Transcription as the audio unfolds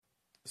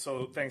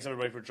So thanks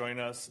everybody for joining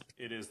us.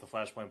 It is the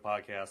Flashpoint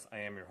Podcast. I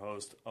am your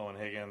host, Owen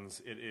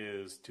Higgins. It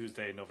is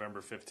Tuesday,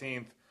 November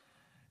 15th.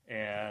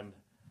 And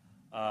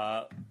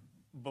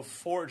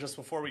before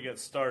we get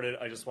started,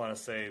 I just want to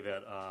say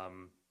that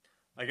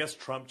I guess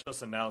Trump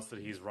just announced that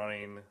he's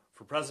running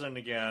for president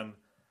again.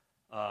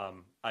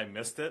 I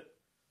missed it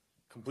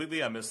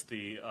completely. I missed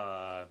the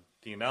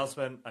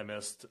announcement. I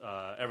missed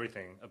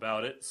everything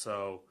about it.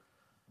 So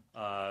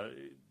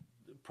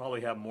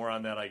probably have more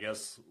on that, I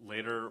guess,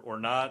 later or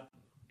not.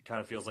 Kind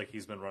of feels like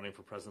he's been running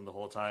for president the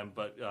whole time.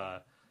 But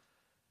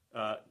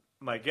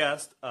my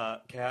guest,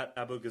 Kat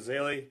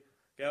Abu-Ghazaleh,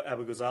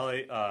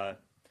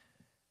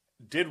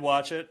 did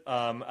watch it.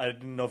 I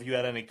didn't know if you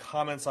had any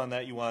comments on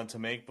that you wanted to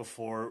make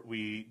before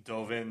we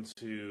dove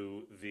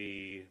into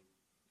the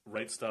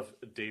Right Stuff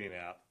dating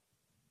app,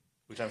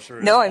 which I'm sure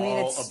is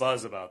a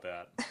buzz about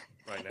that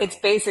right now. It's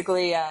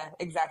basically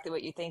exactly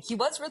what you think. He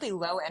was really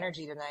low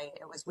energy tonight.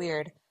 It was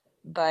weird.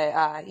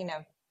 But,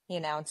 he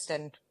announced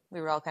and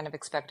we were all kind of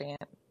expecting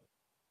it.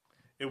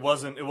 It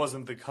wasn't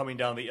the coming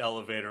down the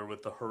elevator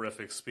with the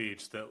horrific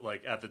speech that,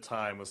 like, at the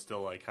time was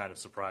still, like, kind of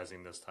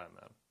surprising this time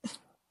then.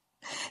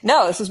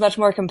 No, this was much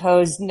more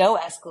composed. No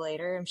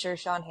escalator. I'm sure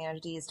Sean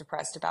Hannity is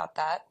depressed about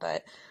that,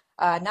 but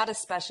not as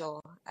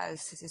special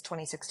as his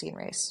 2016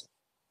 race.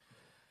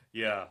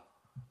 Yeah,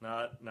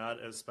 not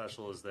as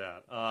special as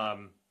that.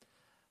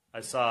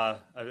 I saw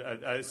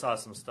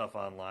some stuff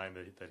online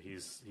that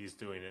he's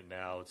doing it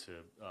now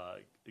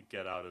to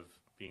get out of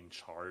being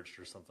charged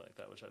or something like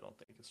that, which I don't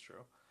think is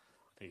true.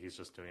 I think he's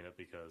just doing it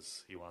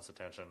because he wants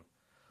attention.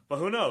 But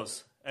who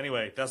knows?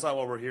 Anyway, that's not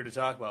what we're here to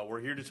talk about. We're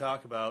here to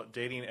talk about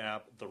dating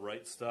app The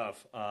Right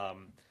Stuff,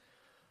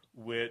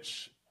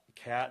 which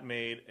Kat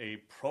made a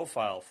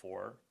profile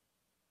for.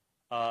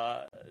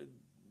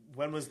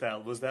 When was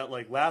that? Was that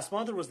like last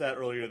month or was that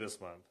earlier this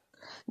month?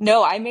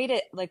 No, I made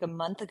it like a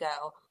month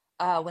ago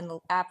when the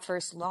app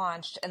first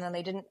launched, and then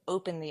they didn't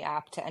open the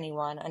app to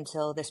anyone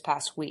until this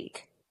past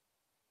week.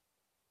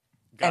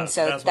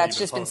 So that's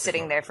just been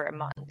sitting there for a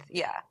month.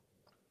 Yeah.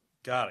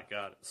 Got it.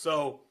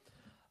 So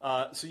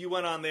you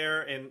went on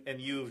there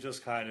and you've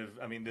just kind of,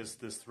 I mean, this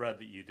thread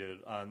that you did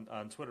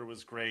on Twitter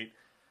was great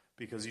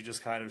because you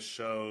just kind of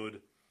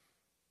showed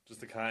just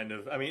the kind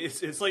of, I mean,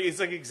 it's like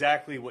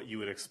exactly what you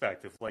would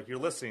expect if, like, you're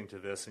listening to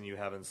this and you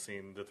haven't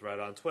seen the thread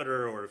on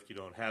Twitter, or if you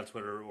don't have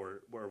Twitter or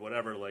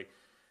whatever, like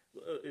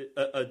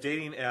a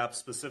dating app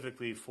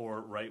specifically for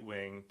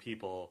right-wing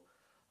people.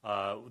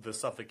 The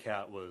stuff that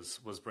Kat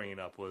was bringing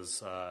up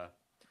was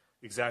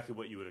exactly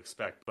what you would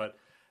expect, but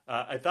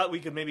I thought we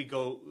could maybe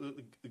go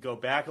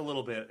back a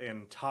little bit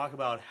and talk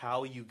about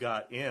how you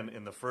got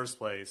in the first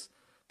place,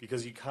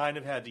 because you kind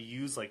of had to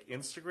use like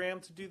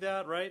Instagram to do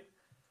that, right?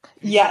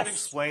 Can you kind of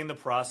explain the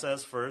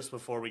process first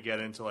before we get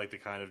into like the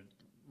kind of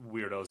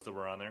weirdos that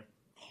were on there?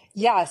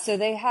 Yeah, so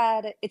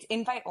it's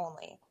invite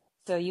only.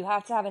 So you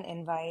have to have an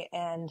invite,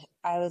 and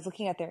I was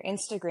looking at their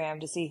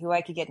Instagram to see who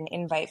I could get an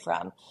invite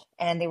from,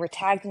 and they were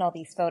tagged in all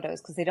these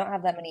photos because they don't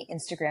have that many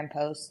Instagram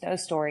posts, no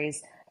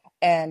stories.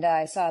 And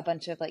I saw a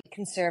bunch of like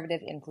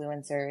conservative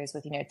influencers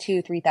with,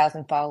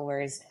 2,000-3,000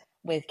 followers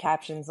with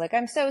captions like,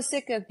 "I'm so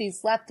sick of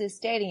these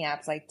leftist dating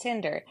apps like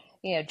Tinder,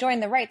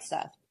 join the Right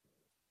Stuff."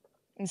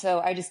 And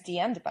so I just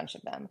DM'd a bunch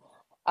of them.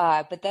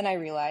 But then I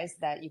realized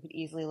that you could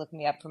easily look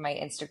me up from my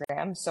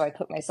Instagram. So I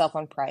put myself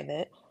on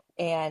private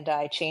and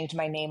I changed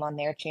my name on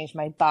there, changed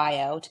my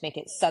bio to make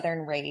it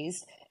Southern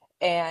Raised.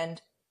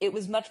 And it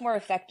was much more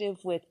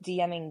effective with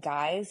DMing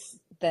guys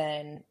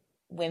than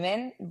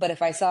women, but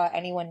if I saw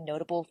anyone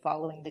notable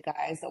following the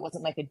guys that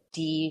wasn't like a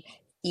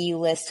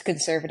E-list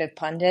conservative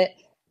pundit,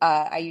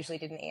 I usually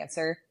didn't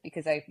answer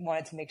because I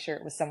wanted to make sure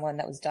it was someone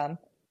that was dumb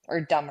or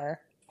dumber.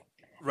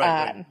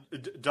 Right.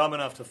 Dumb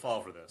enough to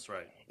fall for this,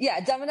 right? Yeah,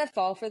 dumb enough to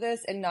fall for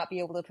this and not be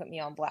able to put me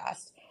on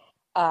blast.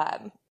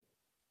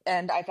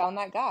 And I found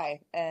that guy,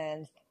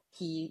 and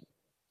he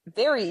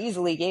very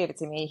easily gave it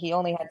to me. He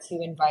only had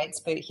 2 invites,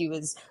 but he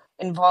was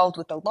involved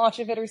with the launch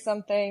of it or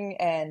something,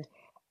 and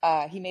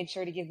he made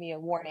sure to give me a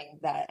warning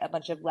that a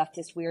bunch of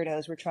leftist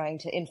weirdos were trying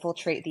to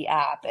infiltrate the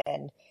app,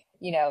 and,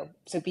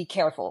 so be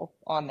careful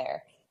on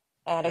there.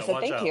 And I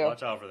said, thank you.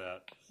 Watch out for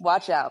that.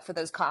 Watch out for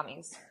those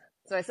commies.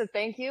 So I said,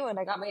 thank you, and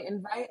I got my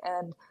invite,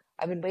 and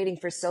I've been waiting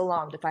for so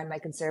long to find my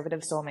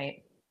conservative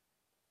soulmate.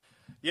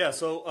 Yeah,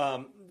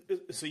 so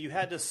you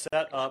had to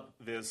set up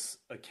this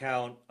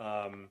account.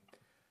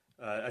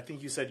 I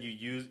think you said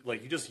you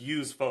just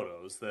used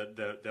photos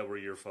that were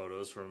your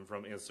photos from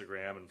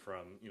Instagram and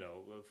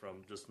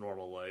from just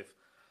normal life,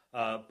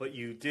 but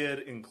you did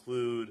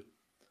include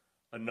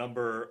a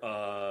number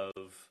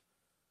of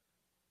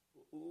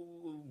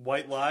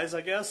white lies,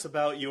 I guess,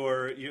 about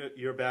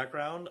your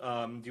background.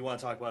 Do you want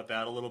to talk about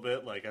that a little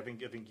bit? Like, I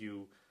think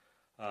you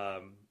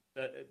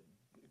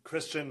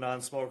Christian,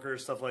 non-smoker,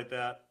 stuff like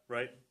that,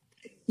 right?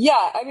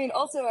 Yeah, I mean,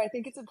 also, I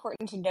think it's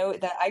important to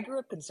note that I grew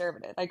up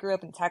conservative. I grew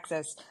up in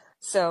Texas,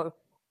 so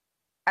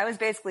I was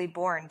basically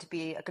born to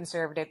be a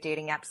conservative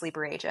dating app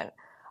sleeper agent.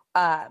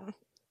 On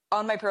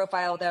my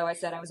profile, though, I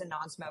said I was a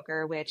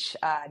non-smoker, which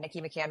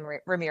Nikki McCann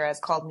Ramirez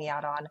called me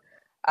out on.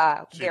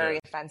 She Very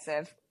did.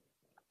 offensive.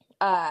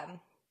 Um,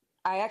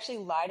 I actually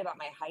lied about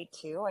my height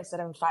too. I said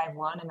I'm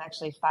 5'1". I'm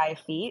actually 5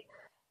 feet.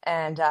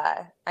 And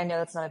I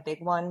know it's not a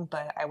big one,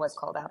 but I was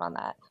called out on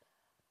that.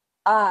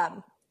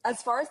 Um,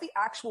 as far as the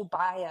actual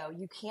bio,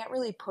 you can't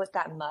really put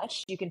that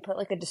much. You can put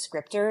like a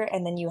descriptor,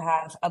 and then you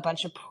have a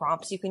bunch of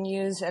prompts you can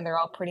use, and they're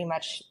all pretty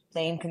much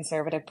lame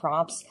conservative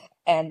prompts.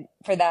 And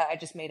for that, I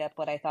just made up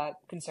what I thought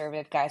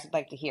conservative guys would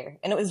like to hear,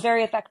 and it was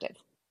very effective.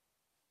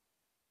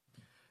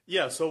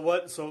 Yeah. So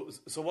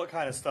what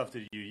kind of stuff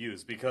did you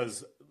use?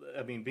 Because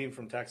I mean, being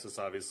from Texas,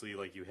 obviously,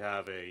 like you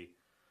have a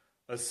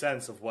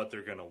sense of what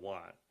they're gonna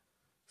want.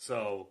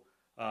 So,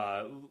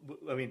 I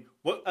mean,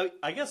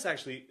 I guess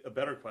actually a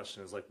better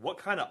question is like, what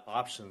kind of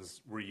options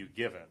were you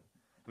given?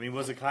 I mean,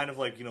 was it kind of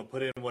like,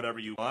 put in whatever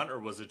you want, or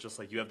was it just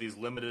like you have these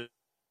limited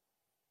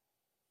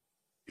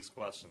these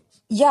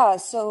questions? Yeah,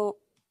 so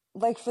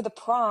like for the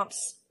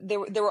prompts, they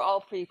were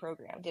all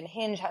pre-programmed, and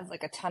Hinge has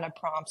like a ton of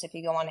prompts if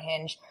you go on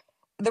Hinge.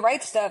 The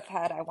right stuff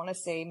had, I want to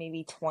say,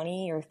 maybe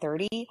 20 or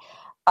 30.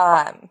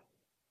 Um,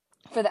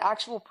 for the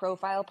actual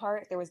profile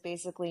part, there was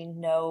basically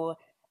no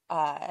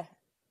uh,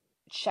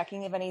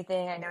 checking of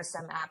anything. I know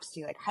some apps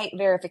do like height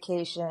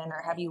verification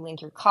or have you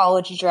link your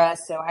college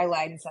address. So I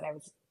lied and said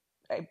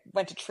I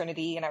went to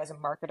Trinity and I was a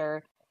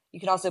marketer. You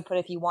can also put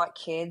if you want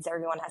kids,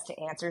 everyone has to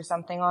answer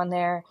something on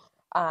there,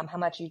 how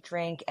much you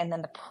drink, and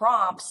then the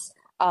prompts,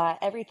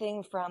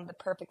 everything from the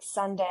perfect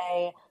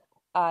Sunday,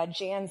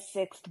 Jan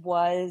 6th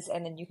was,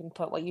 and then you can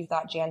put what you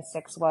thought Jan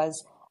 6th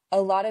was.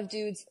 A lot of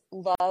dudes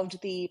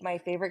loved the my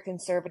favorite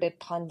conservative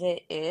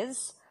pundit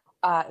is.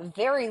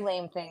 Very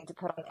lame thing to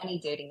put on any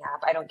dating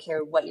app. I don't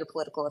care what your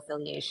political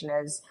affiliation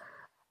is.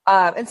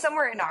 And some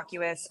were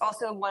innocuous.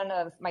 Also, one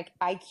of my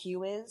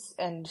IQ is,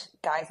 and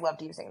guys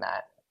loved using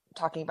that,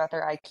 talking about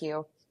their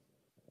IQ.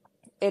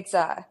 It's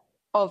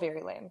all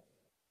very lame.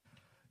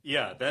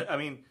 Yeah, that I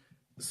mean,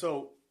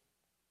 so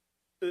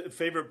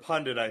favorite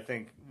pundit, I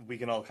think we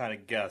can all kind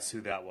of guess who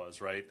that was,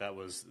 right? That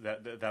must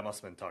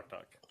have been Tuk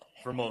Tuk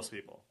for most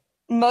people.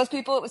 Most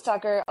people, it was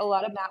Tucker. A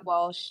lot of Matt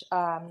Walsh.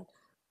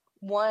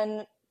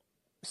 One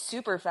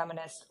super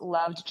feminist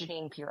loved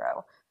Janine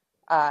Pirro.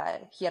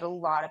 He had a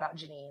lot about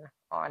Janine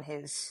on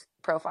his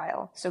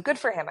profile, so good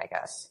for him, I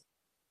guess.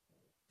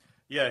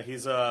 Yeah,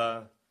 he's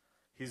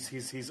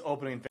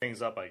opening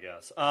things up, I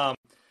guess.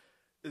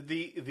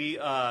 The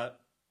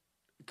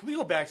can we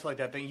go back to like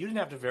that thing? You didn't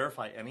have to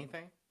verify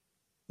anything.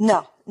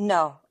 No,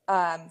 no.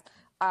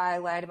 I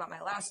lied about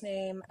my last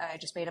name. I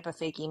just made up a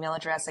fake email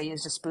address. I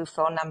used a spoof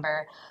phone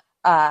number.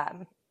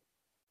 Um,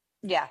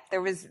 yeah,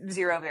 there was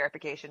zero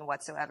verification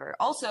whatsoever.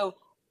 Also,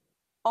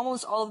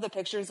 almost all of the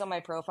pictures on my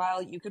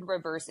profile, you could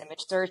reverse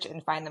image search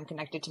and find them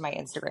connected to my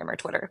Instagram or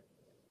Twitter.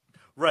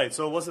 Right,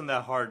 so it wasn't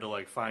that hard to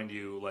like find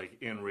you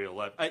like in real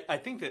life. I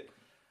think that,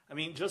 I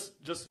mean, just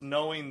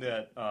knowing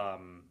that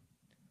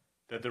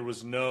that there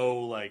was no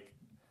like,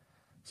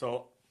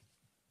 so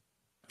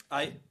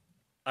I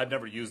I've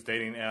never used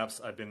dating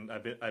apps. I've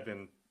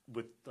been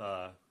with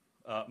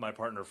my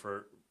partner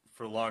for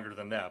longer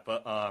than that.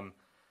 But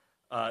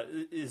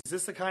is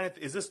this the kind of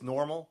is this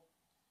normal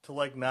to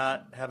like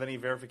not have any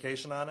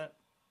verification on it?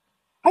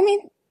 I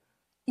mean,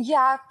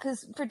 yeah,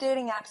 because for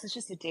dating apps, it's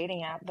just a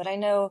dating app. But I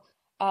know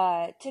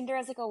Tinder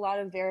has like a lot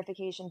of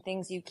verification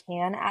things you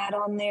can add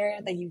on there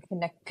that you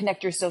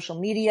connect your social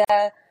media,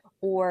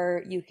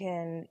 or you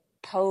can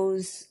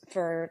pose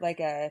for like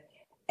a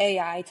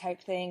AI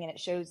type thing, and it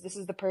shows this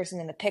is the person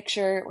in the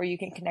picture, or you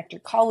can connect your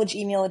college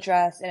email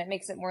address, and it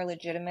makes it more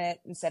legitimate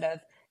instead of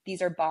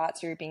these are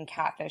bots or you're being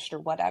catfished or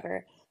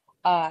whatever.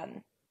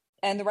 Um,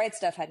 and the right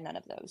stuff had none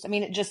of those. I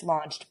mean, it just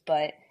launched,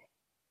 but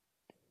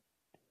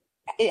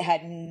it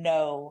had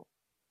no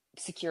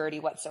security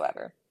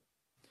whatsoever.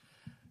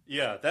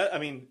 Yeah, that I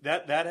mean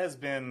that has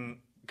been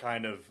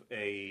kind of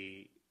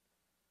a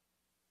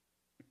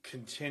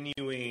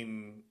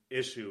continuing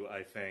issue,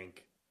 I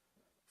think,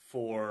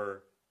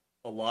 for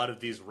a lot of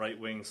these right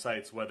wing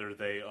sites, whether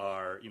they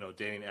are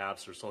dating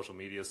apps or social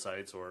media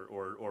sites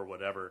or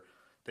whatever,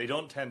 they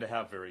don't tend to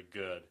have very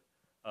good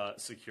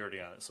security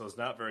on it. So it's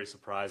not very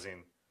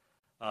surprising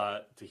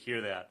to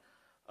hear that.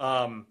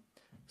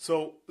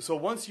 So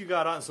once you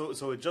got on,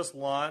 so it just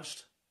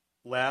launched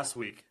last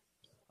week,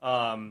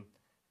 um,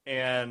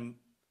 and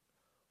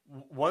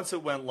once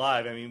it went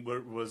live, I mean,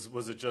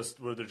 was it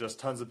just were there just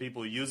tons of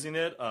people using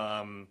it?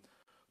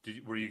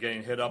 Were you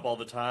getting hit up all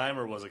the time,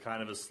 or was it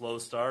kind of a slow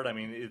start? I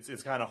mean,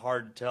 it's kind of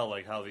hard to tell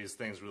like how these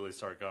things really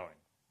start going.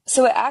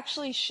 So it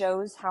actually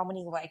shows how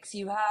many likes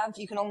you have.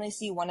 You can only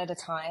see one at a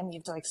time. You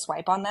have to like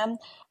swipe on them.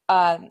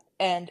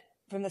 And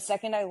from the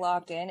second I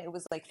logged in, it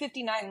was like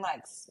 59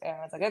 likes. And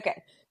I was like,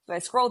 okay. So I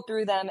scrolled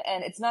through them,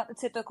 and it's not the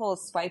typical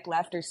swipe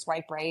left or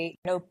swipe right,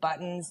 no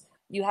buttons.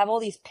 You have all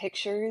these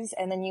pictures,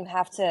 and then you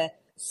have to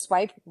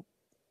swipe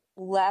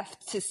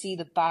left to see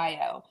the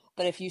bio.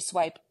 But if you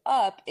swipe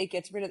up, it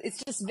gets rid of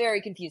it's just very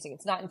confusing.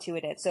 It's not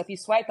intuitive. So if you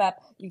swipe up,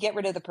 you get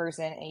rid of the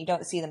person and you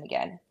don't see them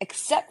again,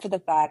 except for the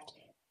fact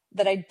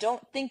that I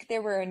don't think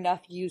there were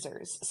enough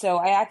users. So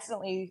I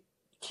accidentally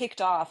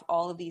kicked off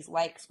all of these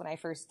likes when I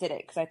first did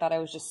it because I thought I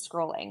was just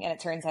scrolling, and it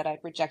turns out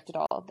I'd rejected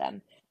all of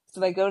them.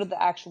 So I go to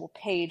the actual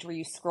page where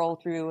you scroll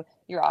through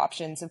your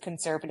options of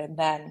conservative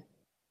men,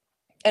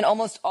 and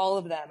almost all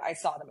of them, I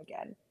saw them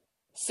again.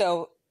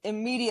 So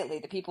immediately,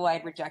 the people I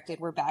had rejected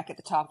were back at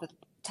the top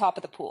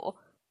of the pool.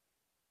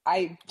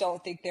 I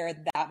don't think there are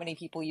that many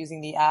people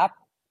using the app.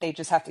 They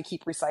just have to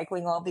keep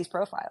recycling all of these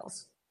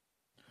profiles.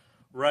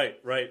 Right,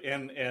 right,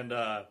 and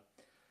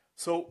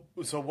so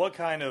what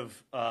kind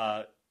of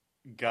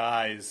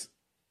guys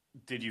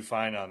did you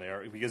find on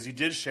there? Because you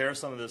did share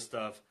some of this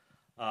stuff,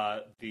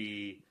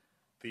 the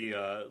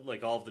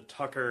like all of the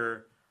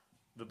Tucker,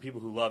 the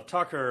people who love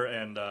Tucker,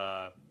 and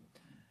the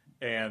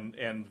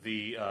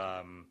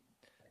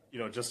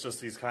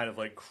just these kind of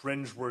like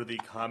cringeworthy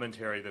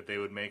commentary that they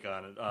would make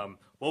on it.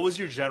 What was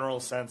your general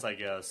sense, I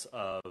guess,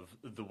 of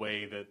the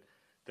way that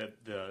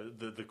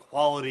the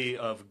quality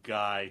of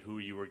guy who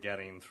you were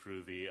getting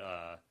through the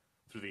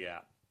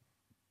app?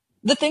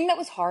 The thing that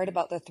was hard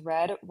about the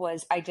thread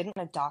was I didn't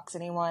want to dox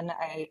anyone.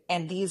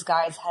 And these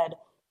guys had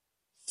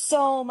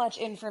so much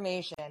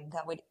information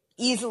that would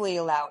easily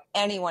allow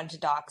anyone to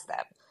dox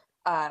them.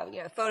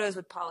 Photos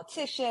with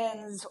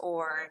politicians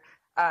or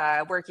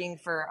working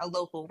for a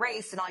local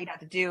race, and all you'd have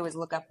to do is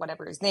look up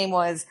whatever his name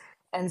was.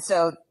 And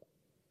so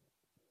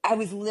I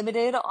was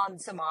limited on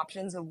some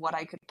options of what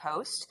I could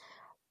post,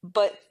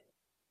 but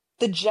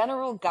the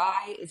general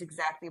guy is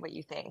exactly what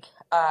you think.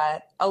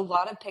 A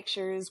lot of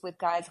pictures with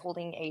guys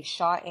holding a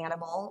shot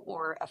animal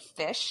or a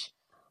fish.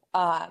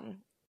 A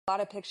lot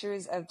of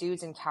pictures of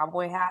dudes in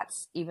cowboy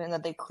hats, even though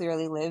they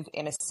clearly live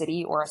in a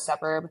city or a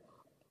suburb.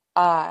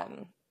 A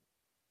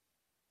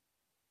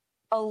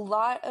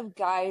lot of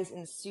guys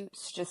in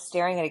suits just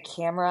staring at a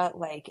camera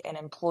like an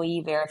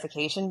employee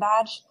verification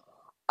badge.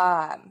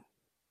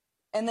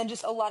 And then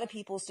just a lot of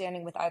people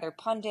standing with either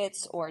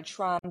pundits or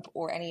Trump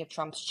or any of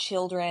Trump's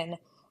children.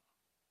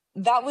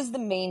 That was the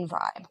main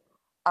vibe.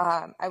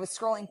 I was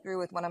scrolling through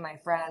with one of my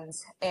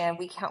friends, and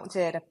we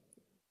counted,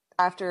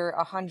 after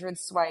 100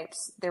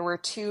 swipes, there were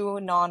 2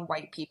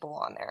 non-white people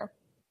on there.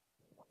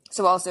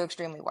 So also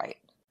extremely white.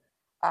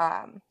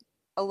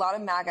 A lot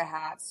of MAGA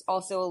hats,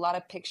 also a lot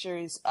of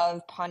pictures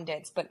of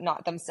pundits, but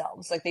not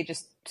themselves. Like they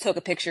just took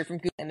a picture from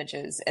Google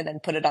Images and then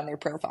put it on their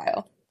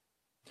profile.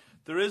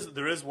 There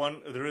is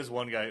one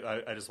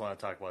guy. I just want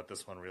to talk about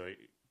this one really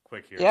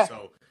quick here. Yeah.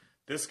 So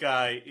this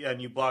guy,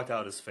 and you blocked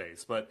out his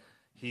face, but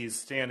he's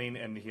standing,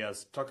 and he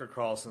has Tucker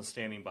Carlson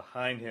standing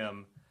behind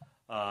him,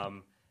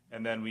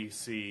 and then we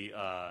see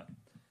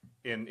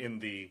in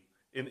the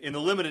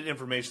limited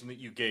information that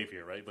you gave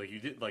here, right? Like you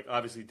did, like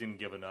obviously didn't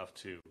give enough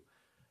to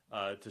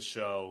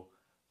show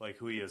like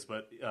who he is,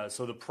 but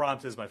so the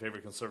prompt is my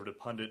favorite conservative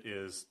pundit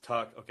is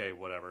Tuck. Okay,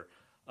 whatever.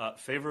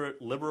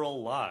 Favorite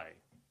liberal lie.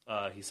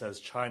 He says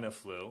China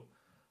flu.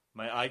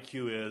 My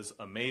IQ is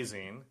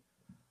amazing.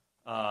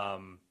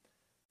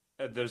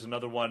 There's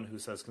another one who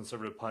says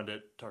conservative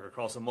pundit Tucker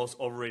Carlson. Most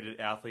overrated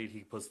athlete. He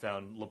puts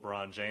down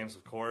LeBron James,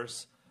 of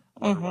course.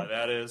 I wonder why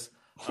that is.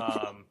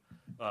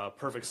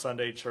 Perfect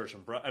Sunday, church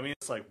and I mean,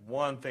 it's like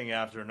one thing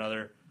after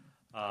another.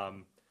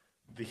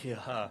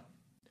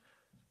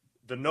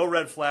 The no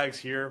red flags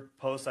here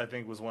post, I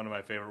think, was one of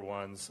my favorite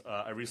ones.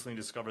 I recently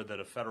discovered that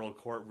a federal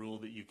court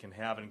ruled that you can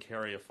have and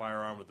carry a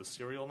firearm with the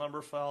serial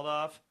number filed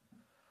off.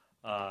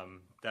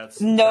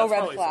 That's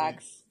red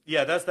flags.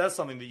 Yeah, that's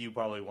something that you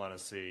probably want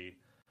to see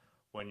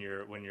when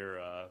you're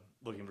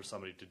looking for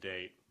somebody to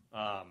date.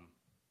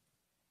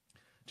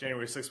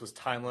 January 6th was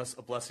timeless,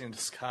 a blessing in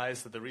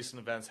disguise that the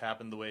recent events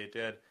happened the way it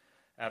did.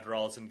 After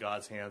all, it's in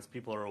God's hands.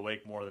 People are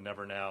awake more than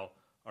ever now.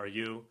 Are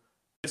you?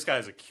 This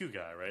guy's a Q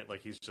guy, right?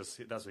 Like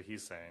that's what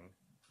he's saying.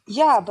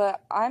 Yeah,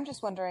 but I'm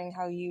just wondering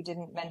how you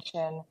didn't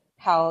mention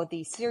how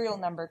the serial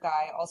number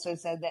guy also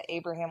said that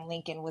Abraham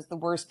Lincoln was the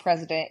worst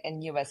president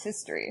in U.S.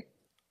 history.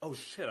 Oh,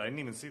 shit. I didn't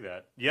even see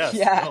that. Yes.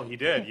 Yeah. No, he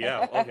did.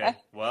 Yeah. Okay.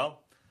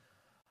 Well,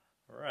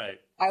 all right.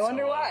 I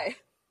wonder why.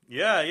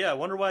 Yeah. I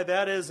wonder why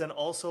that is, and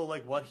also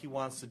like what he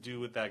wants to do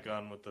with that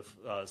gun with the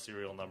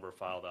serial number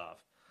filed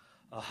off.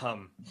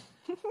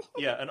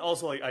 Yeah, and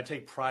also like I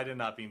take pride in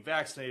not being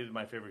vaccinated.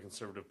 My favorite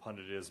conservative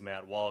pundit is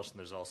Matt Walsh, and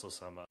there's also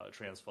some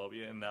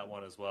transphobia in that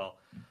one as well.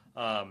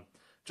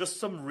 Just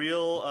some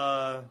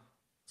real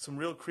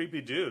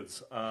creepy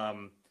dudes.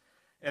 And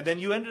then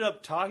you ended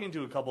up talking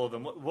to a couple of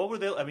them. What were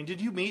they? I mean,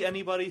 did you meet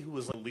anybody who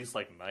was at least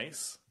like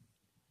nice?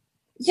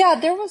 Yeah,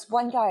 there was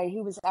one guy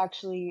who was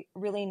actually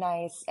really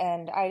nice,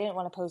 and I didn't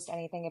want to post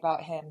anything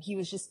about him. He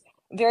was just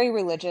very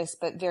religious,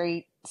 but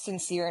very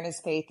sincere in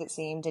his faith, it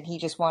seemed, and he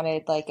just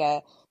wanted like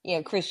a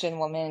Christian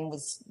woman,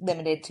 was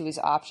limited to his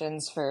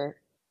options for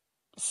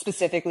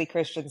specifically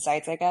Christian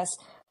sites, I guess.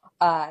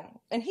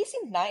 And he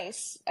seemed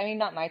nice. I mean,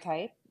 not my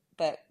type,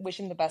 but wish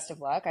him the best of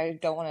luck. I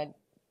don't want to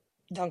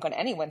dunk on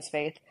anyone's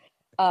faith.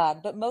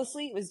 But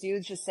mostly it was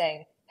dudes just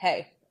saying,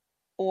 hey,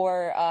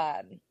 or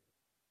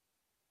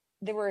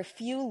there were a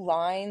few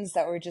lines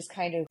that were just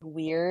kind of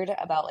weird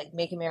about like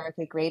make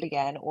America great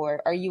again, or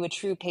are you a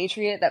true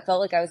patriot? That felt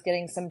like I was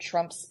getting some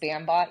Trump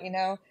spam bot,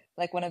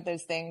 like one of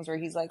those things where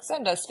he's like,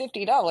 send us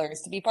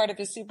 $50 to be part of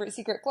his super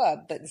secret club,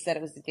 but instead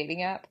it was the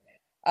dating app.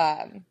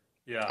 Um,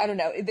 Yeah. I don't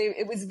know.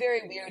 It was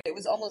very weird. It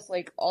was almost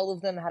like all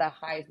of them had a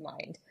hive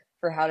mind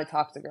for how to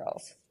talk to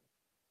girls.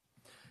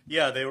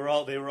 Yeah, they were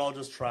all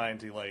just trying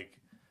to like.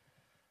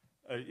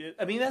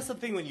 I mean, that's the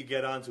thing when you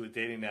get onto a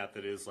dating app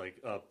that is like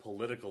a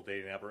political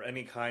dating app or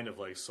any kind of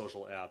like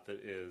social app that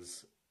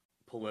is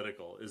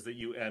political, is that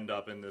you end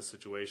up in this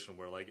situation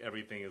where like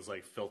everything is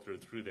like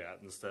filtered through that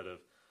instead of.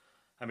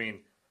 I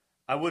mean,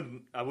 I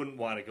wouldn't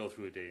want to go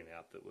through a dating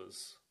app that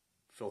was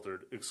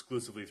filtered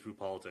exclusively through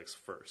politics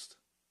first,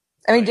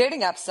 I mean, right?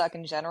 dating apps suck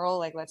in general.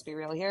 Like, let's be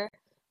real here.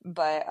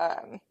 But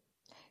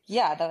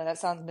yeah, that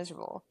sounds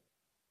miserable.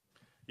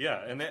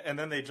 Yeah, and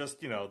then they just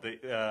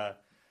they.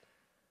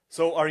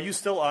 So are you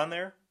still on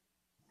there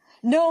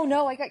No,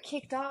 no, I got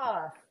kicked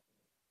off.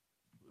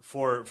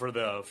 for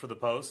the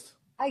post?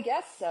 I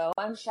guess so.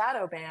 I'm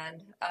shadow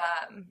banned.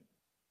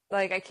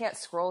 Like I can't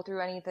scroll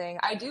through anything.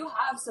 I do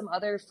have some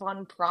other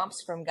fun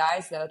prompts from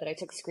guys though that I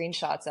took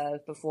screenshots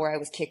of before I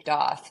was kicked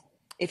off.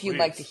 If you'd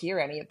like to Please, hear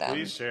any of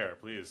please them. share,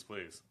 please,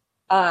 please.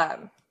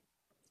 Um,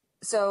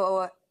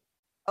 so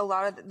a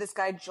lot of this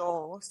guy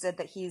Joel said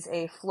that he's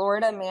a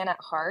Florida man at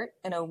heart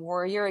and a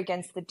warrior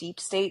against the deep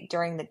state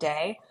during the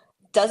day.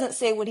 Doesn't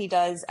say what he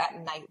does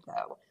at night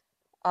though.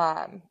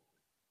 Um,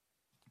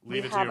 we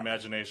Leave it to your have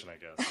imagination, I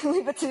guess.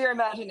 leave it to your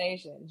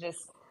imagination.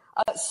 Just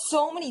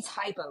so many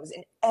typos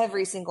in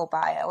every single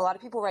bio. A lot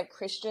of people write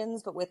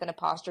Christians, but with an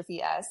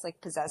apostrophe S,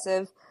 like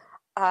possessive.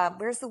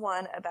 Where's the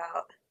one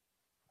about?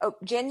 Oh,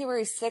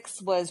 January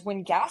 6th was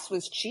when gas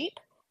was cheap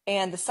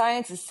and the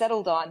science is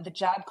settled on the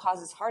jab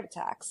causes heart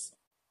attacks.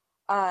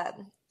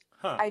 Um,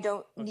 Huh. I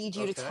don't need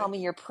you to tell Okay. me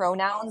your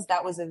pronouns.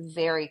 That was a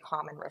very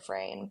common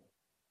refrain.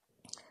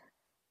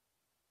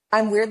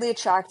 I'm weirdly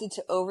attracted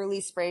to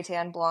overly spray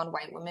tan blonde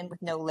white women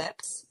with no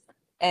lips.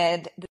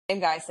 And the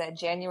same guy said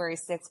January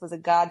 6th was a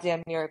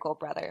goddamn miracle,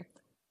 brother.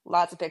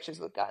 Lots of pictures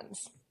with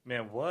guns.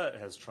 Man, what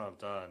has Trump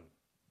done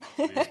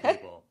to these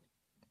people?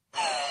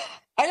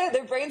 I know,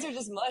 their brains are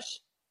just mush.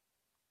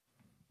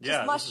 Just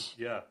Yeah, this is mush.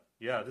 yeah,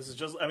 yeah. This is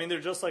just. I mean, they're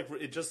just like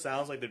it. Just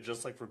sounds like they're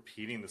just like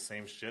repeating the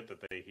same shit that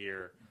they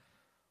hear.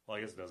 Well,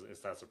 I guess it doesn't.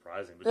 It's not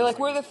surprising, but They're just like,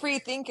 like we're the free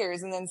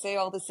thinkers, and then say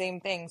all the same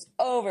things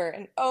over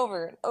and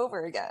over and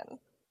over again.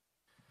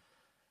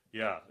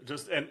 yeah,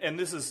 just and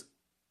this is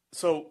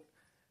so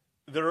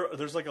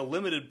there's like a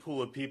limited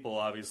pool of people,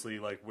 obviously,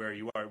 like where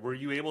you are. Were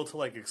you able to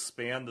like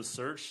expand the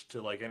search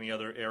to like any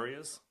other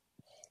areas?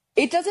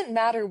 It doesn't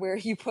matter where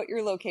you put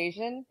your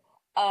location.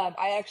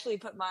 I actually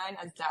put mine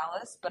as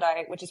Dallas,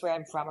 which is where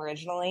I'm from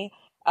originally.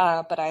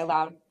 But I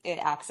allowed it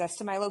access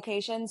to my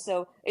location,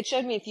 so it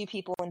showed me a few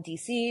people in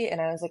DC, and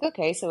I was like,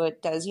 okay, so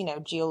it does,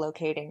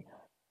 geolocating.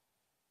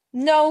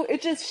 No,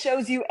 it just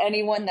shows you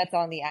anyone that's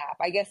on the app.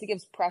 I guess it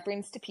gives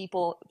preference to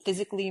people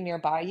physically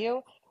nearby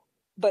you,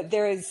 but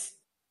there is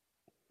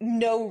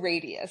no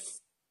radius.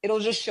 It'll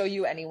just show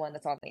you anyone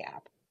that's on the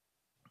app.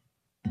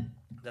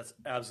 That's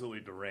absolutely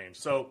deranged.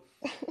 So,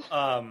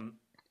 um,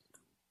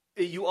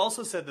 you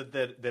also said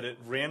that it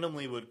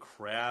randomly would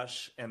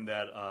crash and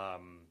that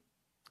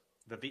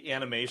the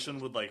animation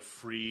would like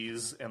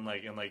freeze and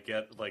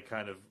get like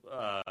kind of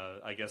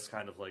I guess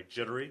kind of like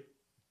jittery.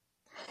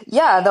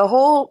 Yeah, the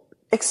whole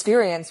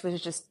experience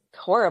was just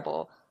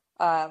horrible.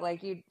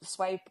 Like you'd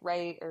swipe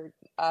right or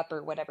up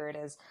or whatever it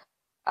is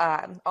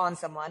on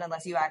someone,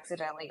 unless you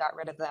accidentally got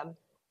rid of them.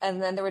 And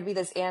then there would be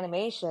this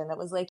animation that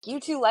was like, you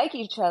two like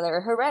each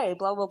other, hooray,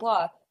 blah, blah,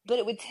 blah. But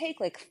it would take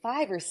like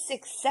 5 or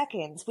 6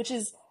 seconds, which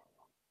is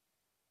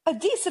a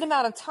decent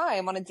amount of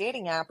time on a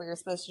dating app where you're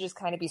supposed to just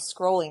kind of be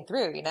scrolling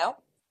through, you know?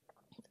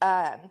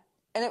 And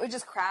it would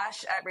just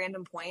crash at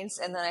random points,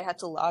 and then I had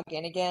to log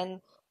in again.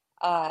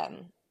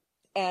 Um,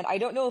 and I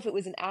don't know if it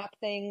was an app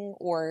thing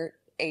or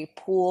a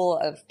pool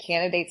of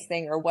candidates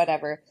thing or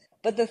whatever,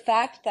 but the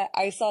fact that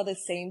I saw the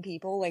same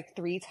people like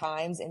 3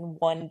 times in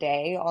one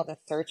day on the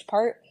search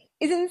part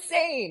is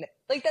insane.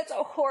 Like that's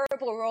a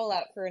horrible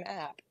rollout for an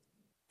app.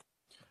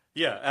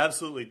 Yeah,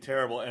 absolutely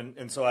terrible.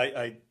 And so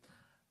I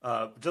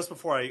just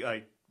before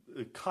I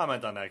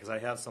comment on that because I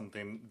have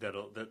something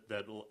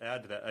that'll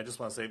add to that. I just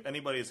want to say if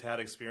anybody has had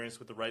experience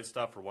with the right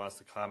stuff or wants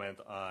to comment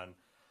on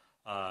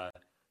uh,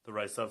 the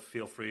right stuff,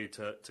 feel free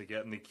to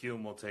get in the queue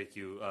and we'll take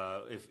you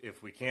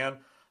if we can.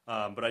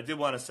 But I did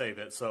want to say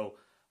that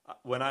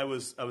when I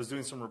was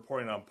doing some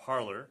reporting on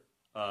Parler,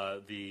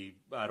 the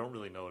I don't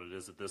really know what it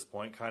is at this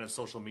point, kind of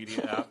social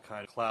media app,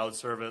 kind of cloud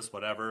service,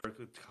 whatever.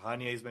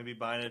 Kanye's maybe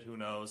buying it, who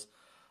knows?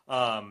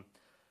 Um,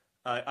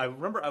 I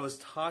remember I was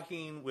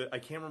talking with I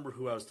can't remember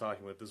who I was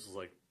talking with. This was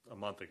like a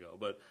month ago,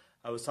 but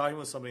I was talking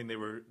with somebody and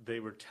they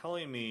were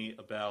telling me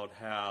about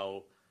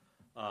how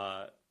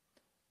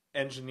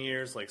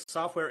engineers, like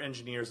software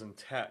engineers and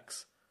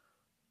techs,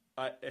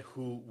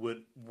 who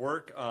would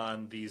work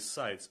on these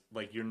sites,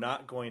 like you're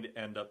not going to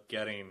end up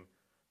getting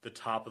the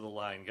top of the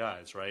line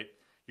guys, right?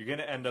 You're going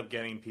to end up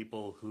getting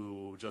people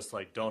who just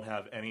like don't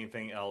have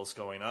anything else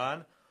going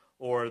on,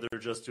 or they're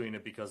just doing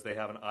it because they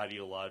have an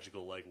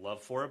ideological like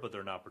love for it, but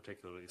they're not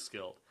particularly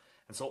skilled.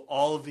 And so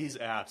all of these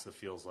apps, it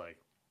feels like,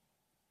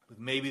 with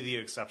maybe the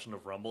exception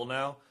of Rumble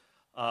now,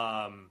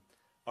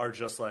 are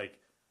just like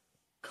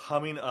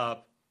coming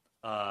up,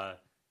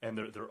 and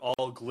they're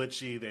all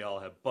glitchy. They all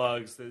have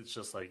bugs. It's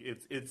just like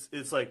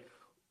it's like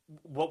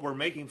what we're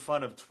making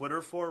fun of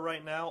Twitter for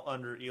right now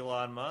under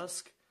Elon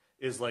Musk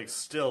is like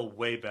still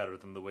way better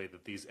than the way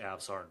that these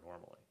apps are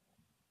normally.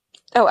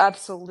 Oh,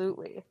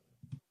 absolutely.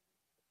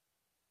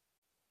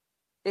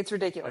 It's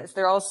Like, ridiculous.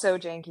 They're all so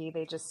janky.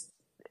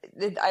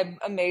 I'm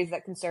amazed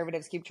that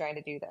conservatives keep trying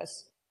to do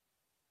this.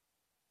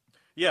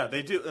 yeah,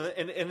 they do,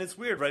 and it's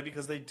weird, right?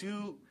 Because they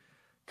do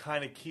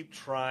kind of keep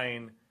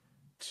trying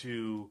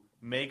to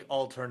make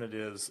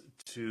alternatives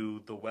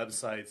to the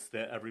websites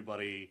that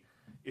everybody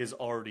is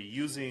already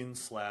using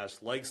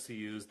 / likes to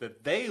use,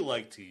 that they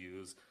like to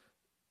use.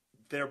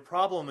 Their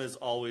problem is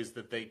always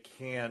that they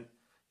can't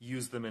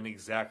use them in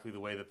exactly the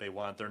way that they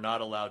want. They're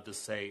not allowed to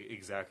say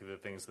exactly the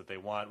things that they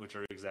want, which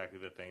are exactly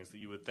the things that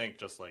you would think,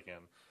 just like in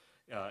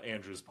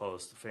Andrew's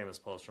famous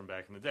post from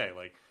back in the day.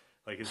 Like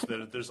it's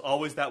there's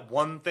always that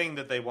one thing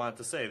that they want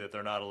to say that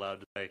they're not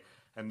allowed to say,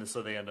 and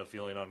so they end up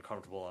feeling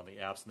uncomfortable on the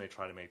apps, and they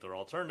try to make their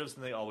alternatives,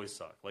 and they always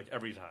suck, like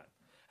every time.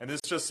 And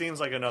this just seems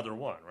like another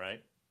one,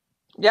 right?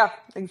 Yeah,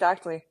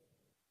 exactly.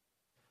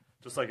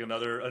 Just like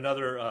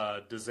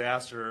another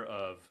disaster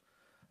of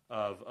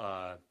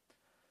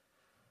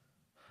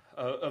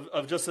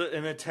just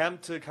an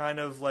attempt to kind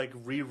of like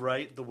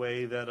rewrite the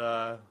way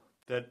that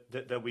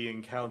we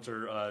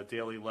encounter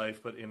daily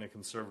life, but in a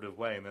conservative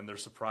way, and then they're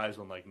surprised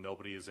when like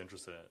nobody is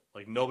interested in it,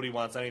 like nobody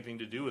wants anything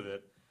to do with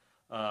it.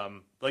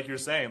 Like you're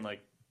saying,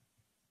 like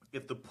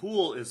if the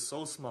pool is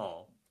so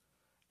small,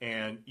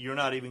 and you're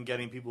not even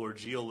getting people who are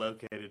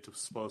geolocated to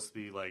supposed to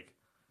be like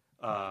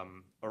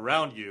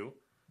around you,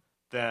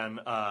 then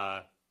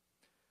what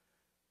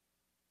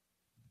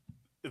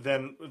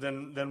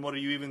are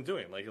you even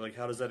doing? Like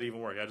how does that even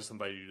work? I just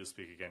invited you to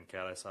speak again,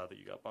 Kat. I saw that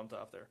you got bumped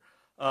off there.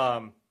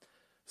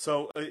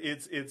 So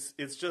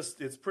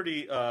it's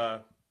pretty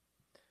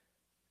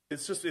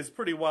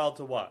wild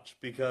to watch,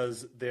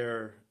 because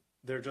they're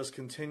just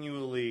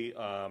continually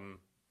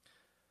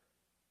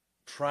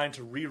trying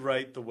to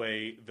rewrite the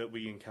way that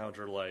we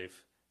encounter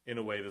life in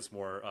a way that's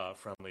more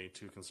friendly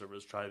to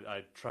conservatives.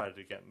 I tried it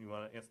again. You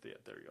want to answer?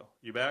 There you go.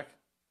 You back?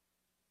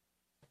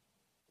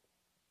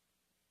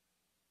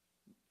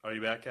 Are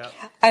you back, Kat?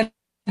 I'm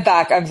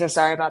back. I'm so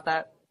sorry about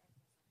that.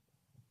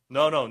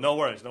 No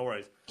worries, no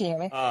worries. Can you hear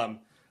me?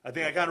 I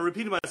think I kind of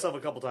repeated myself a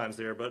couple times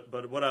there,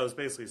 but what I was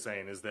basically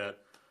saying is that,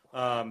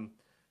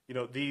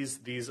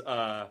 these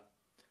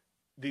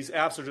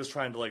apps are just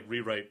trying to like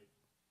rewrite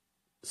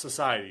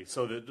society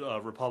so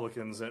that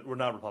Republicans, we're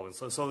not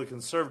Republicans, so the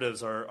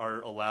conservatives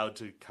are allowed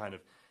to kind of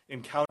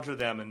encounter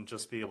them and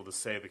just be able to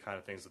say the kind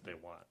of things that they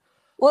want.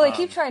 Well, they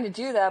keep trying to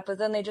do that, but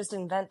then they just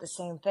invent the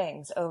same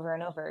things over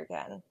and over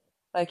again.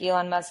 Like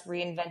Elon Musk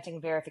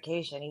reinventing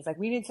verification. He's like,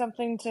 we need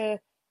something to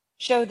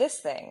show this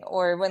thing.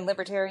 Or when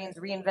libertarians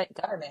reinvent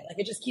government, like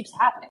it just keeps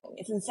happening.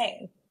 It's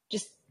insane.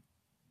 It's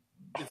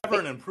never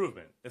an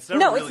improvement. It's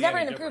never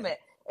an improvement.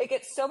 It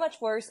gets so much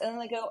worse, and then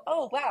they go,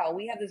 oh, wow,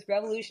 we have this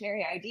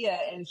revolutionary idea,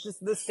 and it's just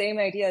the same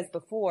idea as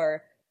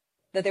before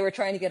that they were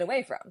trying to get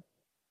away from.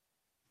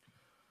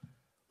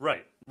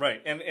 Right.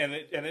 And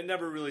it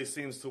never really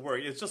seems to work.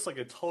 It's just like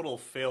a total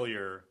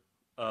failure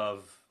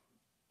of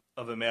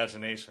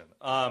imagination.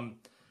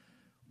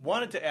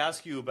 Wanted to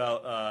ask you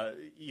about,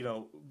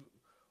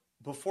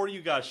 before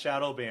you got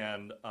shadow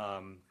banned,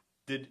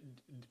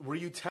 were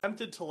you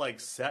tempted to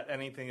like set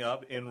anything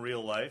up in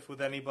real life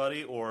with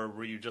anybody, or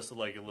were you just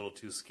like a little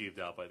too skeeved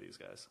out by these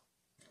guys?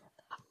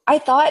 I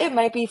thought it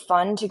might be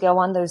fun to go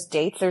on those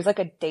dates. There's like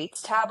a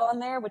dates tab on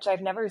there, which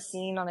I've never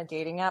seen on a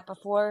dating app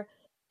before.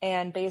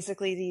 And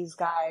basically these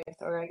guys,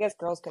 or I guess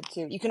girls could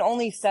too, you can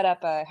only set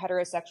up a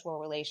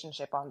heterosexual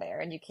relationship on there,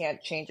 and you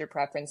can't change your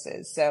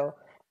preferences. So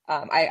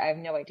I have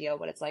no idea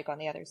what it's like on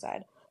the other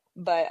side.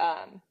 But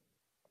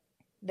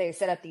they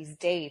set up these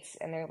dates,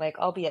 and they're like,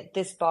 I'll be at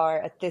this bar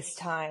at this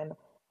time.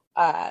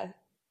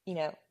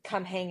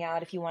 Come hang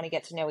out if you want to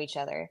get to know each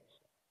other.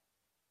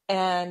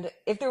 And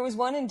if there was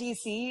one in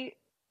DC,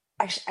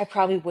 I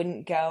probably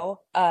wouldn't go.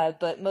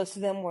 But most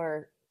of them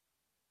were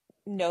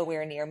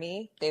nowhere near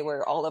me. They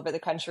were all over the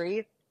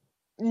country.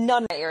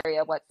 None in my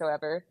area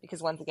whatsoever,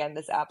 because once again,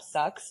 this app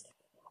sucks.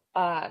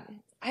 I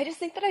just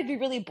think that I'd be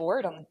really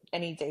bored on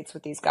any dates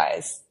with these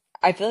guys.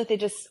 I feel like they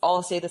just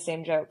all say the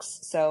same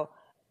jokes. So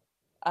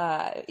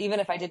even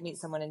if I did meet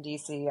someone in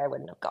DC, I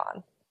wouldn't have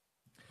gone.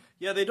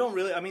 Yeah, they don't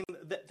really. I mean,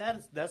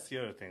 that's the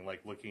other thing.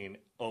 Like looking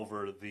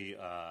over the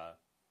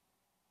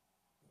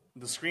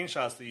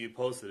screenshots that you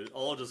posted, it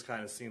all just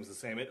kind of seems the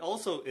same. It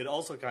also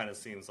kind of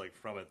seems like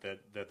from it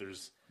that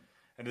there's,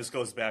 and this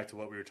goes back to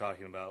what we were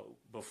talking about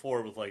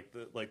before with like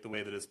the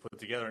way that it's put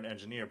together and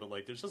engineered, but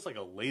like there's just like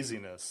a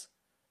laziness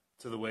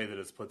to the way that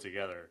it's put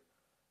together.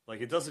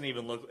 Like it doesn't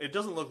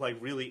look like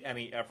really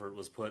any effort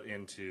was put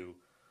into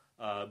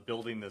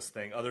building this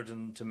thing, other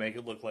than to make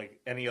it look like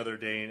any other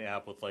dating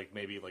app with like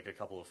maybe like a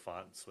couple of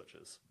font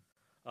switches.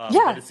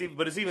 Yeah.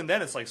 But it's even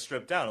then it's like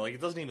stripped down. Like it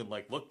doesn't even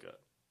like look good.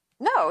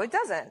 No, it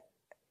doesn't.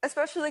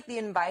 Especially like the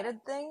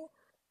invited thing.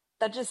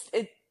 That just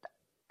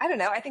I don't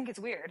know. I think it's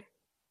weird.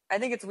 I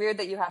think it's weird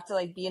that you have to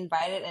like be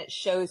invited and it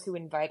shows who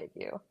invited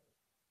you.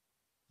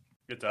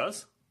 It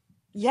does?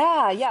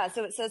 Yeah, yeah.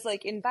 So it says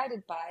like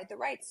invited by the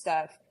right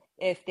stuff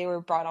if they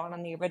were brought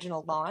on the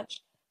original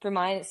launch. For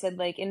mine, it said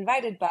like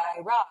invited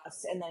by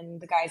Ross and then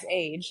the guy's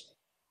age.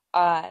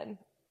 Um,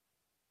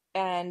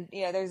 and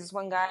there's this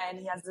one guy and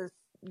he has this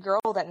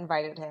girl that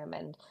invited him,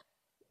 and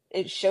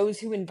it shows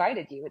who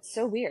invited you. It's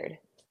so weird.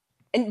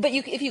 But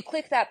if you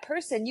click that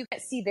person, you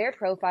can't see their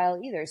profile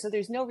either. So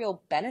there's no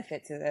real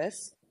benefit to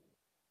this.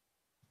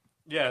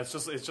 Yeah, it's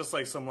just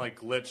like some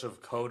like glitch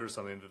of code or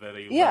something that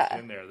you Yeah, left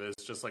in there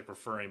that's just like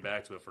referring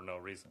back to it for no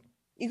reason.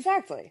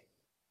 exactly.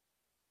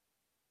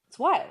 It's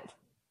wild.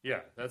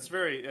 Yeah, that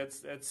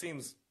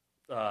seems.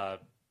 I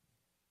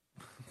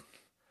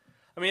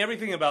mean,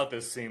 everything about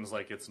this seems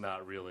like it's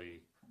not really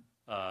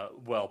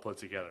well put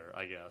together,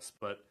 I guess.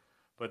 But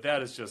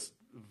that is just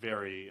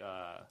very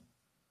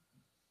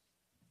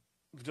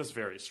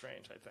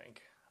strange, I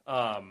think.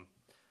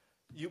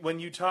 When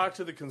you talk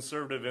to the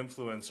conservative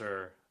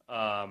influencer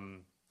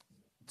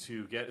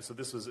to get, so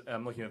this was,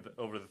 I'm looking at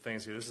over the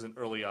things here. This is in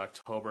early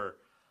October.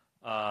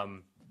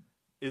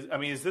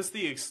 Is this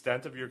the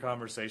extent of your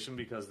conversation?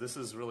 Because this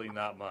is really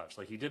not much.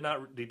 Like he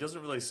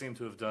doesn't really seem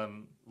to have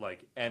done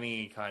like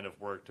any kind of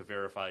work to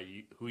verify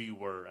who you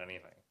were or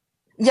anything.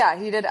 Yeah,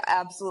 he did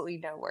absolutely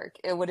no work.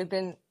 It would have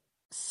been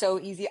so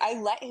easy. I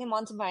let him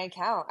onto my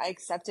account. I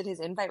accepted his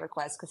invite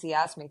request because he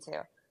asked me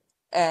to.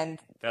 And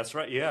That's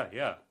right.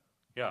 Yeah.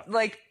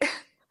 like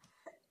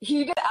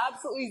he did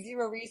absolutely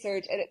zero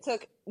research, and it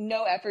took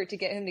no effort to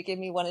get him to give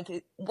me one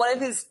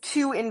of his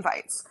two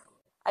invites.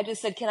 I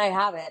just said, "Can I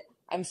have it?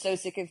 I'm so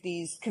sick of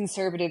these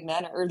conservative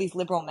men or these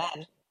liberal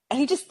men," and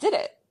he just did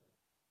it.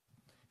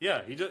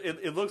 Yeah,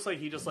 it looks like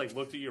he just like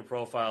looked at your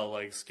profile,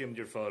 like skimmed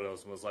your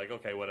photos, and was like,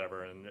 okay,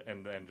 whatever,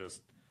 and then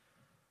just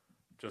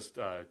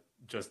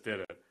did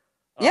it.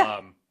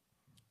 Yeah,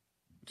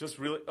 Just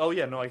really. Oh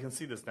yeah, no, I can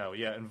see this now.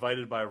 Yeah,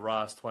 invited by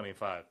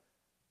Ross25.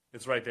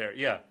 It's right there.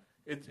 Yeah,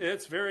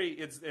 that's very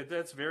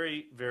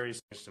very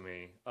strange to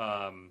me.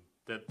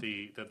 That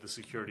the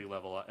security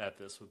level at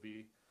this would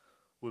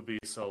be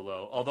so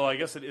low. Although I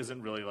guess it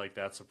isn't really like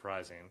that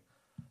surprising.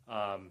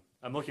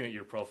 I'm looking at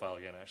your profile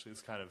again. Actually,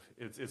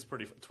 it's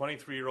pretty.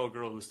 23-year-old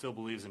girl who still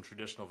believes in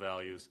traditional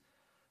values.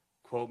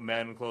 Quote,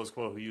 men, close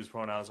quote, who use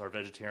pronouns are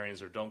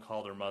vegetarians or don't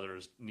call their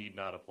mothers need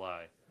not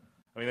apply.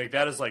 I mean, like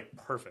that is like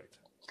perfect.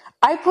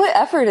 I put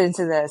effort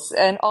into this,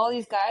 and all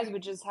these guys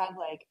would just have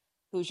like,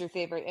 "Who's your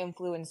favorite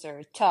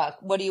influencer?" Tuck.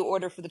 What do you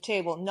order for the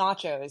table?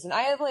 Nachos. And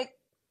I have like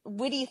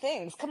witty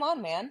things. Come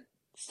on, man,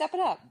 step it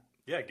up.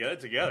 Yeah, get it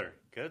together.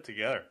 Get it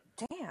together.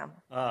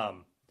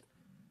 Damn.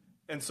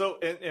 And so,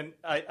 and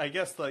I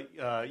guess like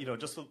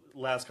just the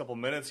last couple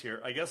minutes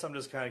here. I guess I'm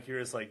just kind of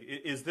curious. Like,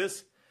 is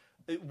this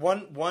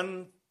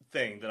one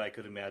thing that I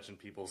could imagine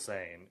people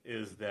saying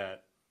is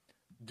that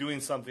doing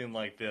something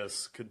like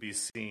this could be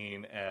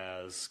seen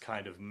as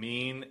kind of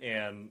mean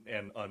and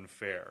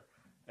unfair.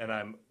 And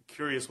I'm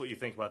curious what you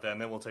think about that,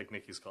 and then we'll take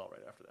Nikki's call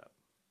right after that.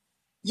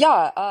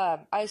 Yeah,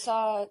 I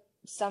saw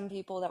some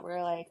people that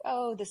were like,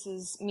 "Oh, this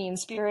is mean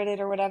spirited"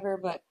 or whatever,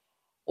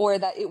 or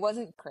that it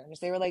wasn't cringe.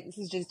 They were like, "This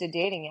is just a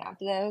dating app,"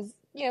 and that was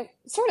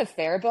sort of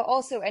fair. But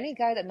also, any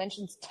guy that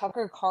mentions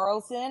Tucker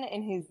Carlson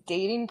in his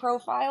dating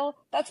profile,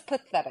 that's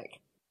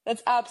pathetic.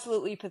 That's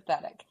absolutely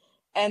pathetic.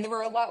 And there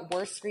were a lot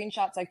worse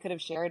screenshots I could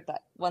have shared,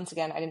 but once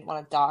again, I didn't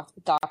want to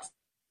dox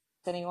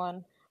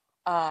anyone.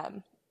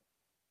 And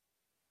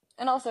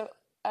also,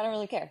 I don't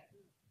really care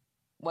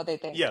what they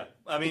think. Yeah,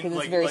 I mean, because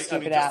it's a very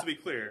stupid app. Just to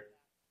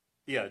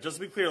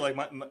be clear,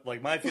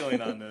 like my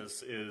feeling on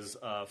this is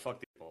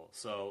fuck people.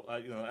 So I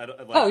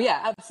like, oh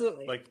yeah,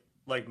 absolutely.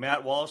 Like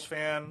Matt Walsh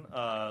fan,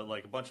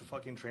 like a bunch of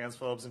fucking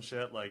transphobes and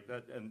shit like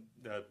that, and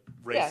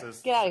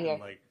racists. Yeah, get out of here.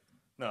 And, like,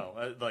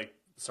 no,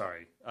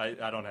 sorry,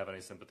 I don't have any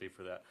sympathy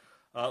for that.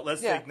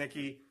 Let's take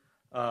Nikki.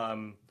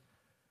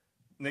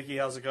 Nikki,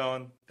 how's it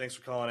going? Thanks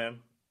for calling in.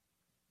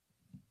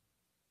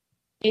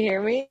 You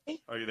hear me?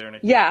 Are you there,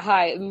 Nikki? Yeah,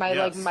 hi. My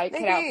Yes. mic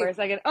cut out for a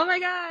second. Oh my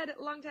god,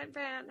 longtime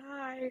fan.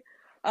 Hi.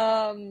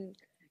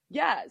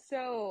 Yeah,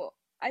 so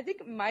I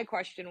think my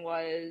question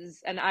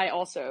was, and I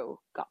also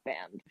got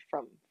banned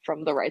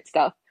from the right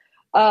stuff,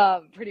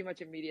 pretty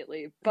much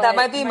immediately. But that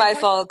might be my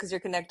fault because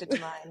you're connected to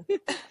mine.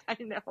 I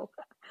know.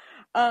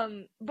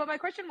 But my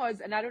question was,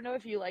 and I don't know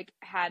if you like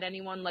had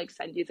anyone like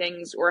send you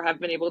things or have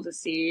been able to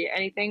see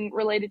anything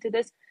related to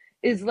this,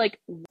 is like,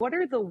 what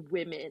are the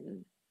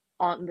women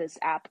on this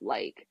app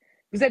like?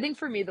 Because I think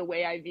for me, the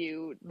way I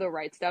view the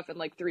right stuff and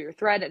like through your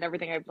thread and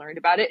everything I've learned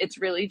about it,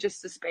 it's really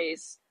just a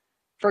space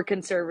for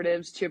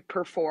conservatives to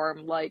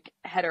perform like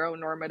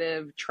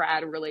heteronormative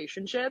trad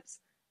relationships.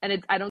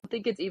 And I don't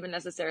think it's even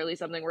necessarily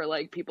something where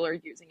like people are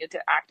using it to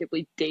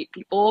actively date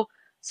people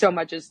so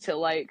much as to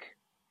like,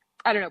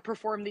 I don't know,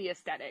 perform the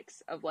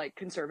aesthetics of like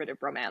conservative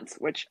romance,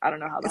 which I don't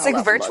know how it's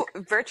like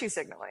virtue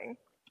signaling.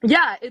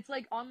 Yeah, it's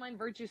like online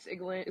virtue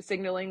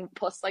signaling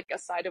plus like a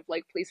side of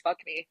like, please fuck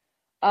me.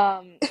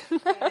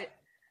 But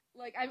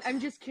Like, I'm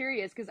just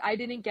curious because I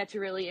didn't get to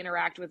really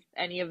interact with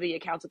any of the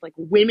accounts of like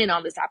women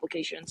on this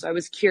application. So I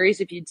was curious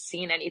if you'd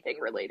seen anything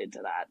related to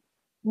that.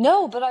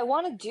 No, but I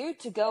want a dude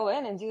to go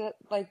in and do it,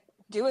 like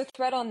do a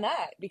thread on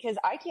that because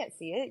I can't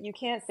see it. You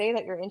can't say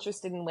that you're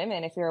interested in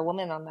women if you're a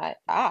woman on that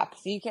app,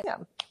 so you can't.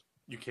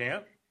 You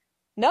can't?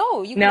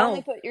 No, you can only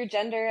No. put your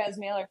gender as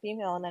male or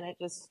female, and then it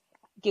just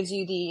gives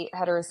you the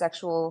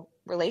heterosexual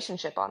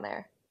relationship on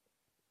there.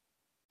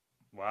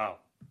 Wow.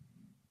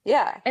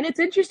 Yeah. And it's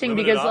interesting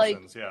Limited because like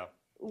options, yeah.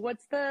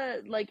 what's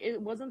the like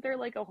it wasn't there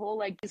like a whole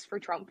like this for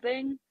Trump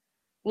thing?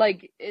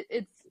 Like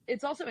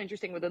it's also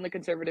interesting within the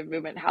conservative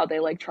movement how they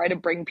like try to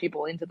bring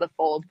people into the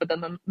fold, but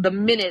then the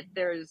minute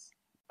there's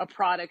a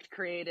product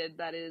created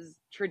that is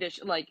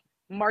tradition like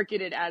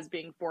marketed as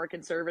being for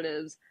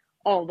conservatives,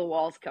 all the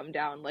walls come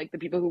down. Like the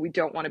people who we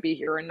don't want to be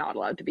here are not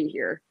allowed to be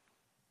here.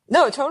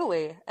 No,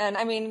 totally. And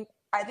I mean,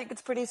 I think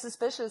it's pretty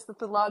suspicious that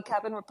the log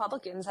cabin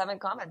Republicans haven't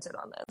commented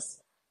on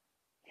this.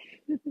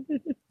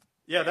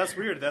 Yeah, that's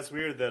weird. That's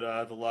weird that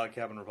the log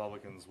cabin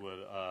Republicans would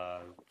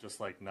just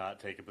like not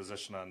take a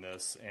position on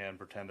this and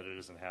pretend that it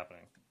isn't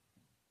happening.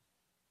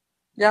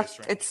 Yeah, Very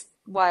strange. it's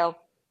wild.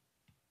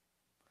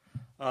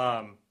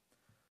 Thank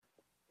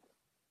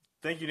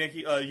you,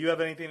 Nikki. You have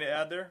anything to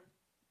add there?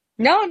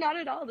 No, not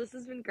at all. This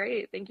has been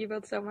great. Thank you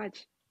both so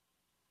much.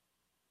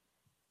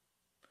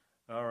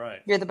 All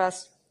right. You're the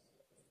best.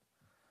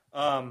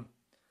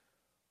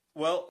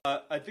 Well,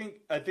 I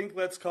think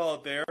let's call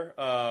it there.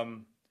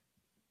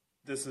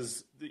 This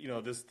is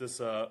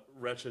this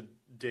wretched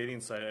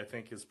dating site. I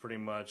think is pretty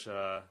much.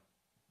 I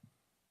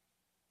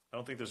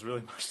don't think there's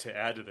really much to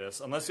add to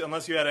this, unless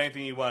you had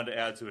anything you wanted to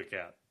add to it,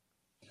 Kat.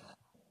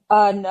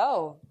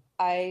 No,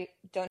 I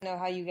don't know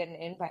how you get an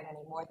invite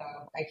anymore,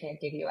 though. I can't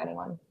give you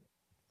anyone.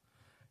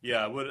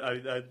 Yeah, I would. I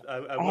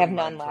have wouldn't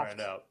none mind trying left.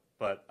 it out,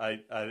 but I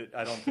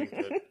don't think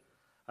that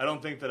I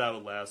don't think that I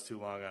would last too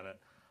long on it.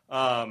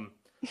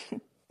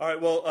 All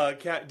right. Well,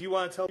 Kat, do you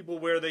want to tell people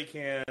where they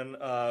can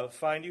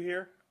find you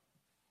here?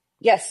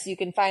 Yes, you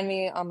can find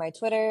me on my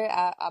Twitter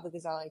at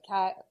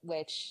AbuGhazaliCat,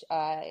 which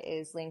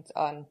is linked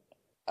on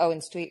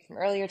Owen's tweet from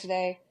earlier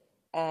today,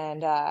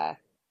 and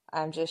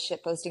I'm just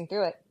shitposting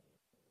through it.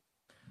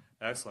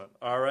 Excellent.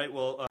 All right.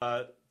 Well,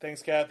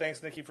 thanks, Kat.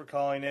 Thanks, Nikki, for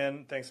calling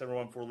in. Thanks,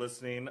 everyone, for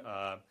listening.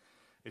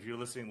 If you're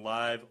listening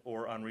live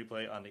or on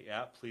replay on the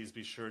app, please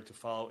be sure to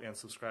follow and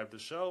subscribe to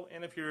the show.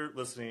 And if you're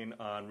listening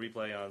on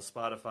replay on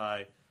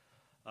Spotify,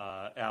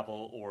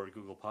 Apple, or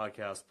Google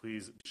Podcasts,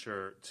 please be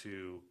sure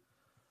to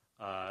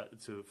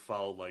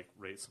follow, like,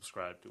 rate,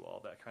 subscribe, do all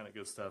that kind of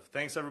good stuff.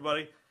 Thanks,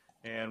 everybody,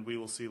 and we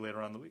will see you later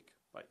on in the week.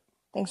 Bye.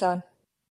 Thanks, Owen.